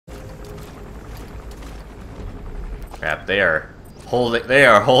Crap, they are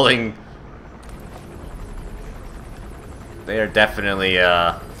holding. They are definitely,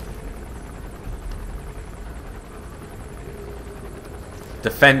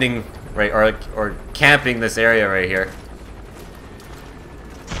 defending, right, or camping this area right here.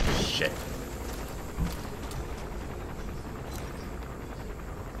 Shit.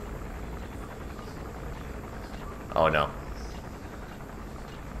 Oh no.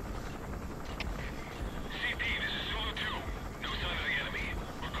 CP, this is Zulu 2. No sign of the enemy.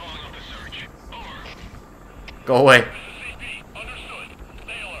 We're calling off the search. Over. Go away. CP, understood.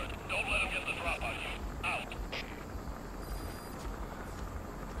 Stay alert. Don't let him get the drop on you. Out.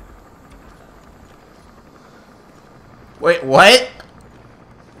 Wait, what?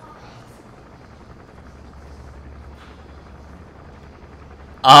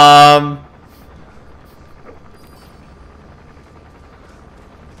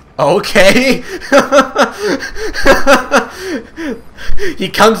 Okay. He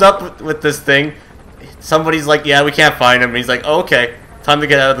comes up with this thing. Somebody's like, yeah, we can't find him. And he's like, oh, okay, time to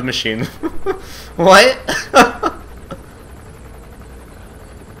get out of the machine. What?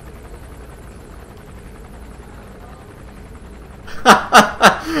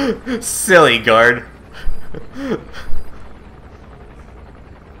 Silly guard.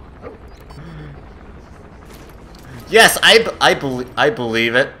 Yes, I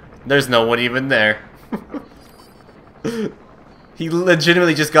believe it. There's no one even there. He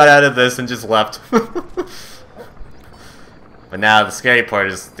legitimately just got out of this and just left. But now the scary part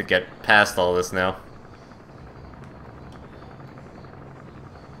is to get past all this now.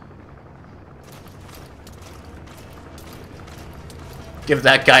 Give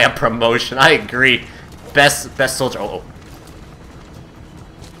that guy a promotion. I agree. Best soldier. Oh.